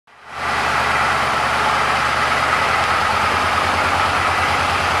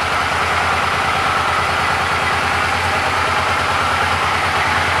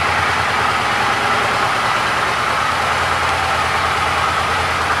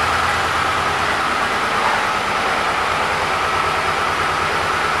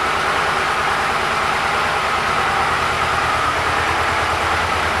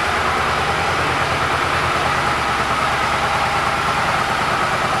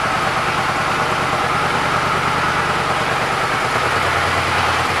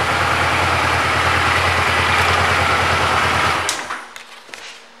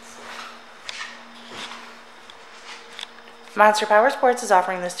Monster Powersports is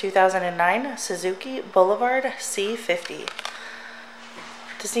offering this 2009 Suzuki Boulevard C50.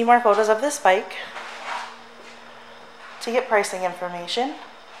 To see more photos of this bike, to get pricing information,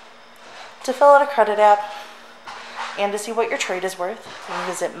 to fill out a credit app, and to see what your trade is worth, you can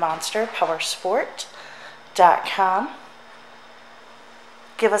visit monsterpowersport.com.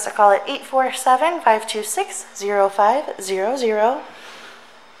 Give us a call at 847-526-0500.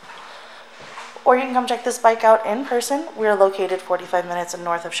 Or you can come check this bike out in person. We are located 45 minutes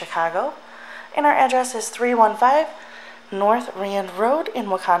north of Chicago. And our address is 315 North Rand Road in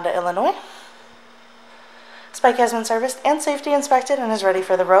Wauconda, Illinois. This bike has been serviced and safety inspected and is ready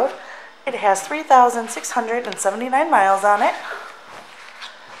for the road. It has 3,679 miles on it.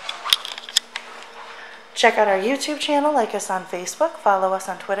 Check out our YouTube channel, like us on Facebook, follow us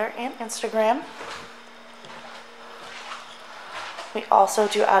on Twitter and Instagram. We also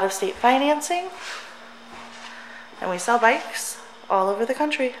do out-of-state financing, and we sell bikes all over the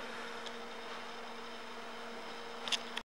country.